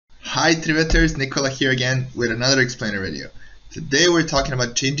Hi Triveters, Nicola here again with another explainer video. Today we're talking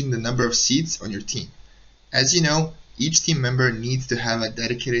about changing the number of seats on your team. As you know, each team member needs to have a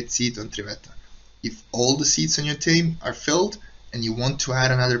dedicated seat on Triveta. If all the seats on your team are filled and you want to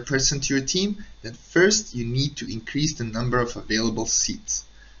add another person to your team, then first you need to increase the number of available seats.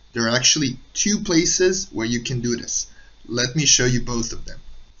 There are actually two places where you can do this. Let me show you both of them.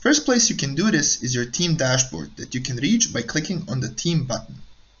 First place you can do this is your team dashboard that you can reach by clicking on the team button.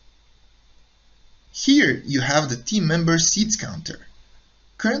 Here you have the team member seats counter.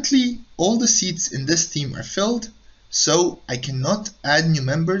 Currently all the seats in this team are filled, so I cannot add new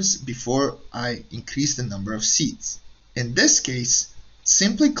members before I increase the number of seats. In this case,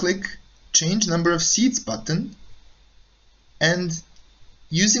 simply click Change Number of Seats button and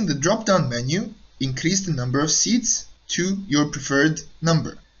using the drop-down menu, increase the number of seats to your preferred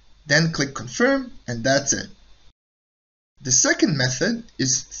number. Then click Confirm and that's it. The second method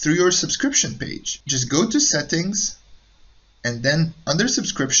is through your subscription page. Just go to Settings and then under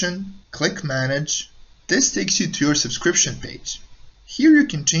Subscription, click Manage. This takes you to your subscription page. Here you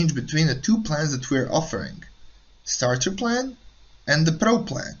can change between the two plans that we are offering, Starter Plan and the Pro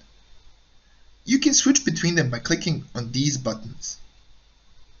Plan. You can switch between them by clicking on these buttons.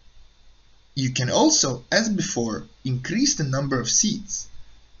 You can also, as before, increase the number of seats.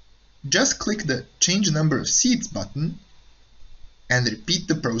 Just click the Change Number of Seats button and repeat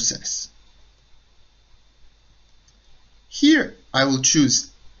the process. Here I will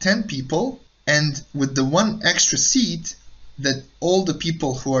choose 10 people, and with the one extra seat that all the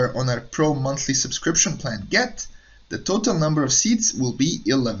people who are on our Pro monthly subscription plan get, the total number of seats will be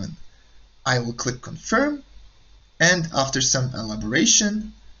 11. I will click Confirm, and after some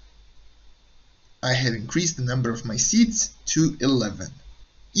elaboration, I have increased the number of my seats to 11.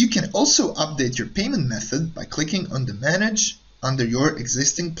 You can also update your payment method by clicking on the Manage under your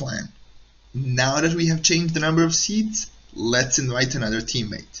existing plan. Now that we have changed the number of seats, let's invite another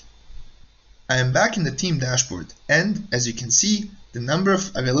teammate. I am back in the team dashboard, and as you can see, the number of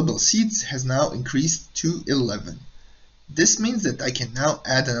available seats has now increased to 11. This means that I can now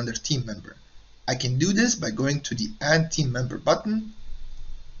add another team member. I can do this by going to the Add Team Member button,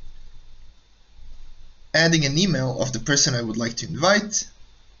 adding an email of the person I would like to invite,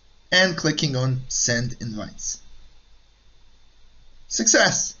 and clicking on Send Invites.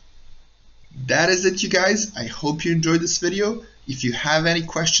 Success! That is it, you guys. I hope you enjoyed this video. If you have any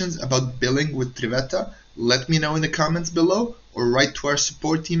questions about billing with Triveta, let me know in the comments below or write to our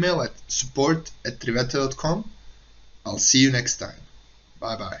support email at support@triveta.com. I'll see you next time.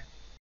 Bye bye.